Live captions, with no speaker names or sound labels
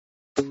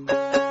Men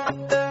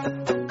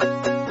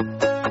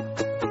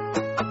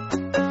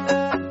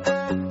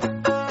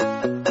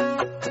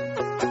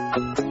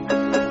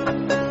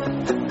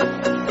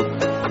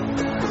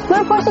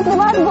forsiktig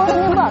vart går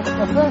inn i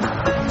bakstoppen.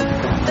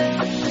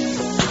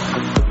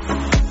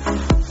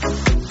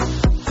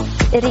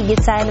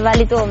 Rigget seil, vær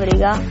litt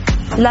overrygget.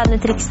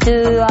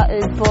 Landetrykkstua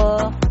ut på...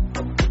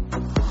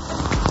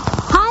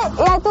 Hei,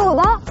 jeg heter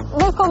Oda.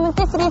 Velkommen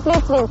til Fri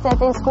Flyt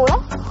vindsettingsskole.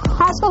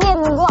 Her skal vi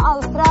gjennomgå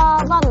alt fra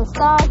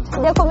vannstart,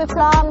 det å komme i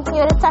plan,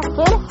 gjøre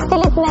takker, til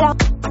litt mer av...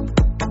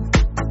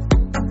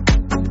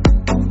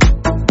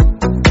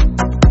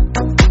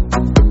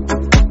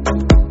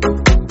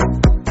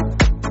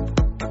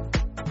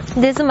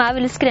 Det som er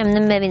veldig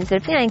skremmende med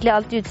vindsurfing er egentlig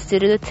alt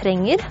utstyret du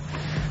trenger.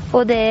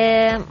 Og det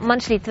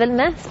man sliter vel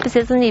med,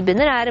 spesielt som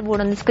nybegynner, er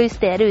hvordan du skal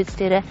justere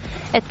utstyret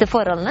etter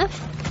forholdene.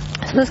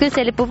 Så nå skal vi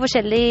se litt på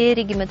forskjellige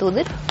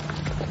riggemetoder.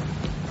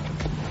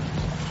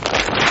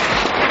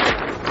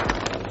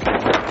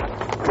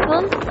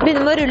 Sånn,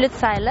 begynner med å rulle ut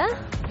seilet.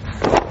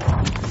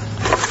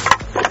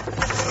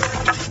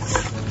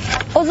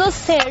 Og så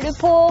ser du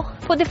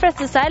på de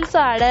fleste seil så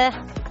er det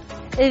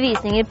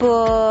visninger på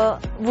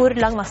hvor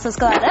lang mast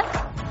skal være.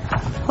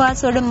 Og her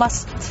står det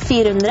mast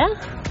 400,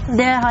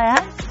 det har jeg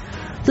her.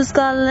 Så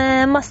skal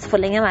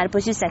mastforlengen være på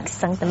 26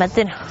 cm.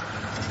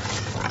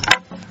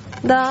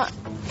 Da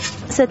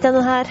setter jeg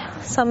noe her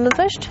sammen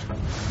først.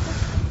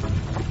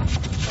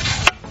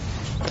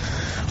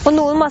 Og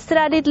noen master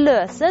er litt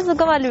løse, så det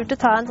kan være lurt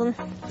å ta en sånn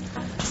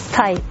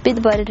teipbit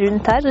bare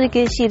rundt her, så det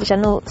ikke kiler seg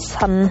noe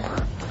sand.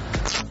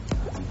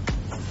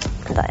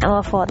 Da, jeg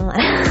må få den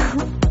her.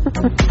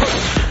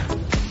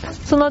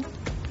 Sånn at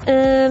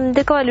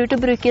det kan være lurt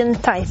å bruke en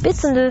teipbit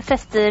som du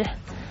setter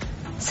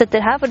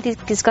her, for at det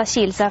ikke skal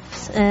kile seg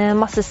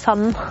masse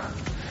sand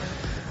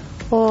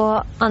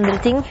og andre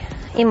ting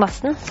i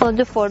masten, sånn at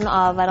du får den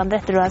av hverandre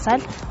etter du har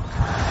seilt.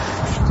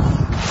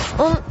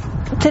 Og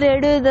trer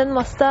du den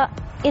masta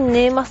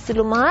inni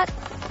mastelomma her,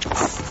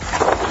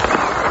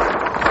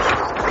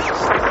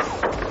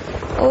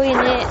 og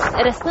inni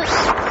resten.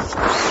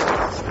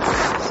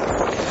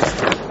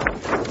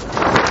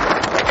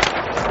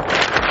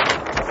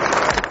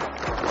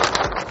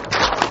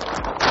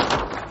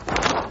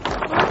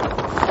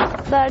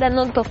 Da er den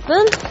nådd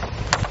toppen.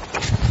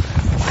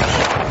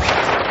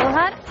 Og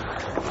her.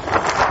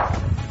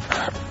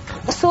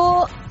 Så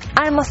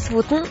er det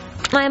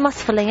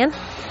masseforlengen.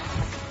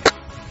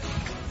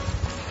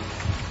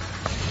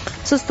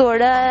 Så står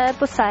det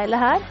på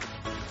seilet her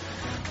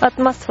at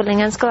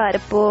masseforlengen skal være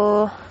på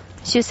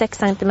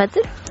 26 cm.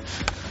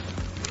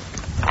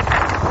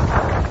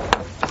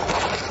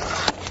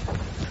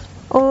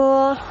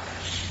 Og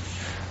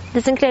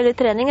det som krever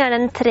trening er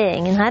den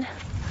treingen her.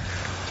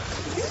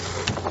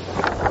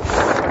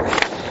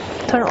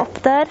 Tar den opp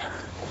der.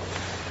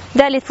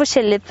 Det er litt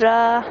forskjellig fra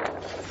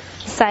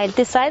seil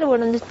til seil,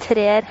 hvordan du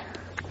trer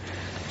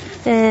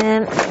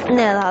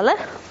nedehalet.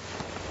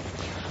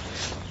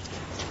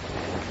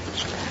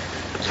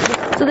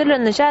 Så det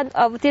lønner seg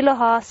av og til å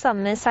ha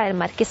samme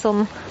seilmerke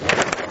som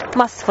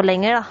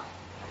massforlenger, da.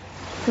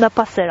 Da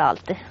passer det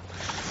alltid.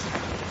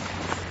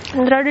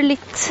 Drar du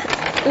litt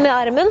med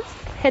armen,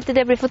 helt til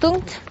det blir for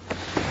tungt,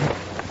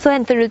 så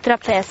henter du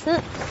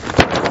trapesen.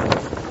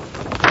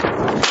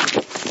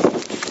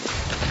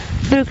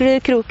 Bruker du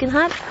kroken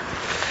her.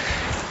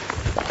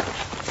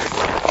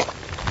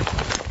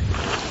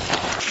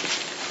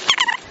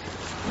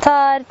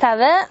 Tar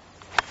tauet,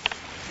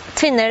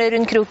 tvinner det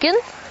rundt kroken.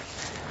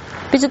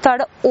 Hvis du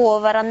tar det over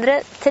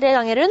hverandre 3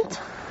 ganger rundt,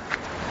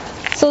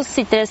 så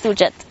sitter det stort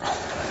sett.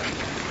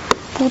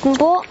 Foten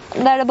på,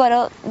 da er det bare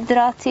å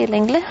dra til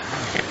egentlig.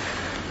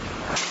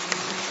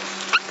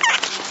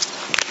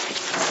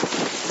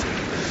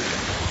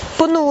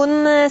 På noen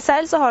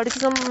seil så har du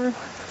ikke sånn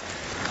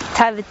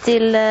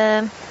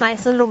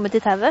sånn lomme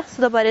til tauet, så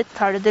da bare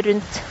tar du det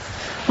rundt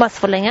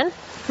masseforlengeren.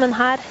 Men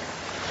her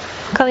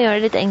kan vi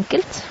gjøre det litt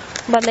enkelt.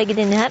 Bare legge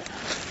det inni her.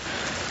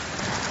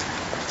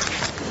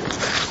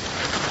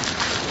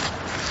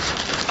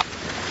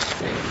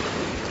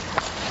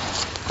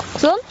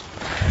 Sånn.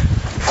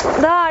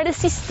 Da er det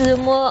siste du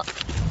må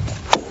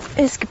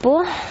huske på.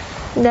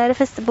 Det er å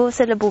feste på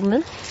selve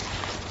bommen.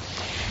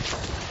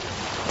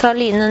 Ta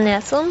linen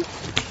ned sånn.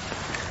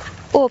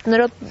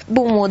 Åpner opp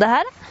bomhodet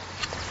her.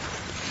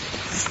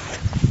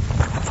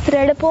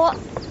 Strer det på.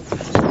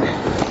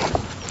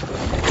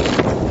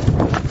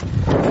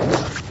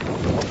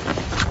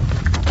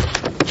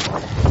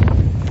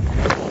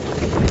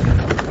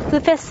 Så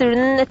fester du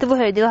den etter hvor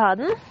høy du vil ha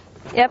den.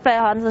 Jeg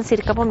pleier å ha den sånn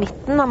cirka på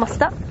midten av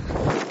masta.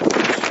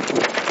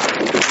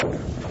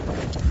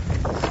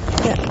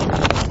 Ja.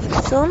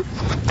 Sånn.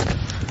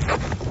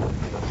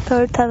 Tar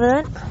du tauet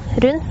der,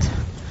 rundt.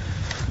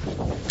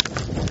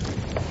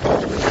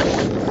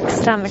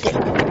 Strammer til.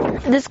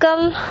 Det skal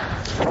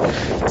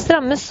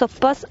strammes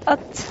såpass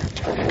at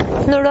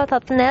når du har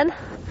tatt den ned,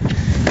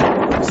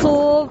 så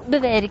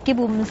beveger ikke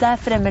bommen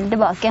seg frem eller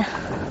tilbake.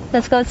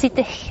 Den skal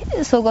sitte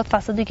så godt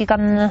fast at du ikke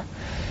kan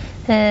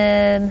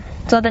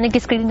så at den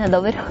ikke sklir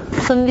nedover.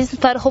 Så hvis du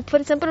tar hopp for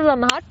eksempel og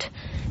lander hardt,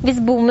 hvis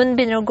bommen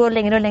begynner å gå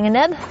lenger og lenger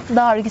ned,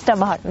 da har du ikke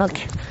strammet hardt nok.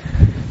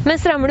 Men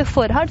strammer du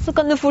for hardt, så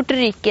kan du fort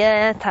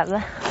ryke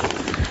tauet.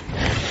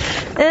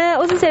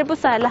 Og så ser du på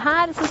seilet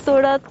her, så står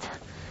det at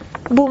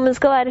bommen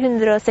skal være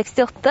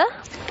 168.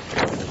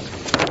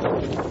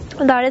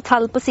 Og da er det et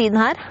tall på siden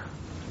her.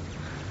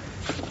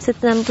 Sett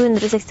den på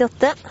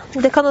 168.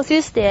 Det kan også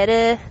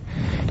justere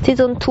til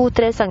sånn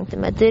 2-3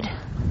 centimeter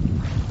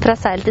fra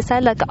seil til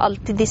seil. Det er ikke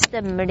alltid de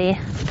stemmer de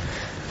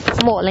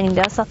målingene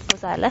de har satt på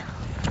seilet.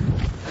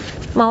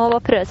 Man må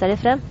bare prøve seg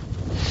litt frem.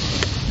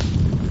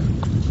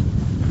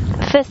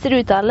 Fester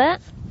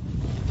uttalet.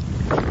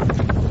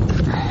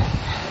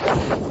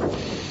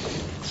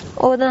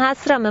 Og den her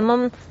strammer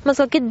man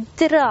skal ikke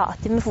dra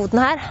til med foten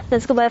her.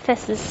 Den skal bare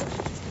festes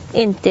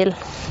inntil.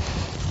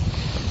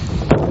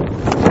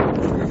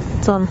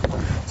 Sånn.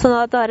 Sånn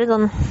at det er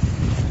sånn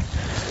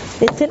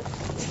litt til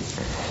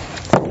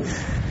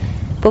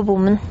på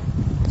bommen.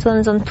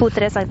 Sånn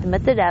 2-3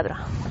 centimeter, det er bra.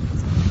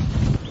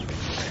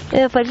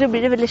 For ellers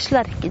blir det veldig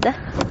slarkete.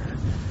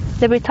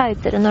 Det blir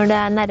tightere når det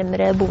er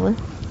nærmere bommen.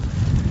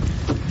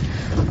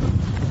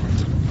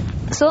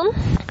 Sånn.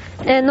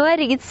 Nå har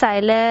jeg rigget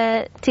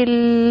seilet til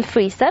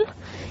freestyle.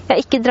 Jeg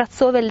har ikke dratt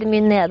så veldig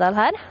mye nedal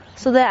her,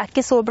 så det er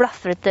ikke så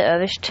blaffrete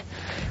øverst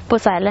på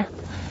seilet.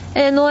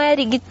 Nå har jeg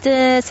rigget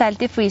seil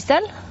til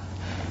freestyle,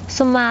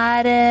 som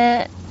er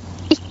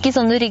ikke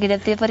sånn du rigger det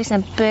til for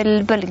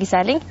eksempel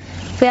bølgeseiling.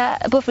 For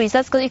på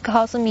freestyle skal du ikke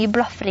ha så mye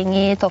blaffring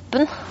i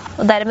toppen,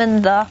 og dermed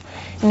da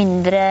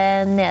mindre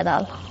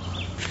nedal.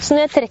 Så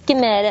når jeg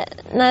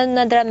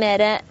drar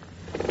mer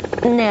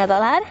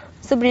nedal her,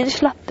 så blir det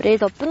slappere i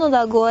toppen, og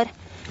da går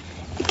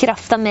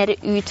krafta mer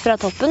ut fra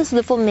toppen, så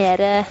du får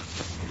mer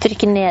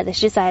trykk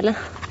nederst i seilet.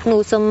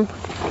 Noe som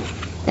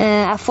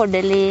er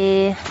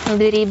fordelig når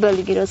du rir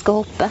bølger og skal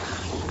hoppe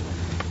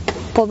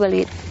på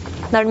bølger.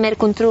 Da er det mer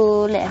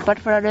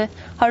kontrollerbart, for da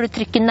har du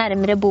trykket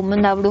nærmere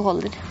bommen der hvor du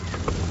holder.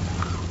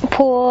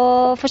 På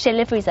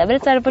forskjellige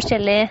freestylebrett så er det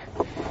forskjellige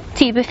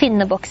typer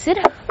finnebokser.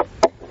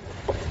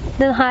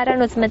 Den her er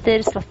noe som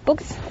heter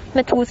slotboks,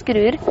 med 2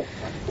 skruer.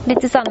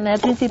 Litt det samme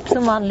prinsipp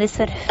som vanlig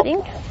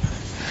surfing.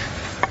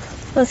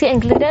 Ganske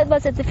enkelt og greit,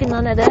 bare sette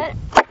finna nede her.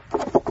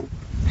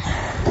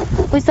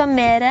 Og hvis du har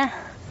mer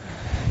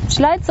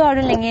slide, så har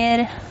du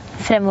lenger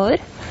fremover.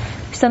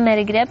 Hvis du har mer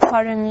grep,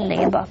 har du den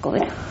lenger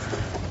bakover.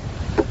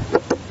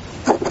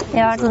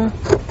 Jeg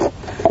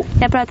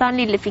pleier å ta en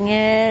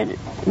lillefinger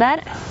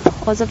der,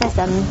 og så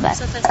fester jeg den der.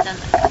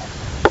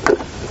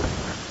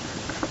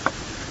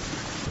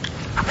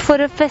 For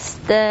å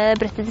feste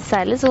brettet til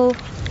seilet, så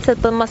sett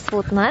på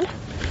massefoten her.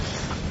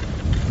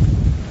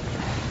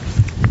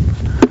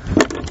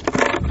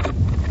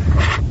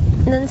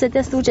 Den setter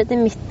jeg stort sett i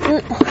midten.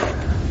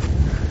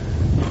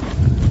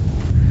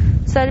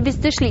 Så er det hvis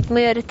du sliter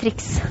med å gjøre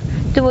triks.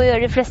 Du må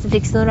gjøre de fleste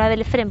triks når du er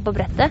veldig fremme på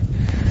brettet.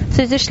 Så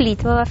hvis du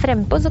sliter med å være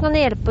fremme på, så kan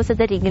det hjelpe å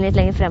sette riggen litt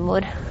lenger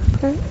fremover.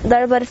 Da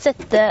er det bare å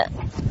sette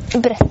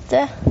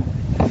brettet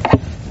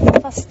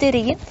fast i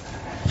riggen.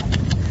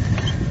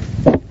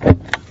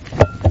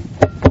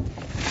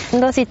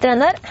 Da sitter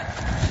den der.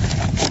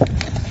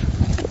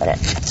 Bare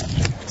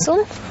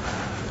sånn.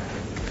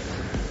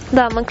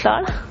 Da er man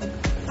klar, da.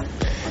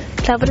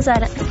 Klar for å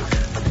seile.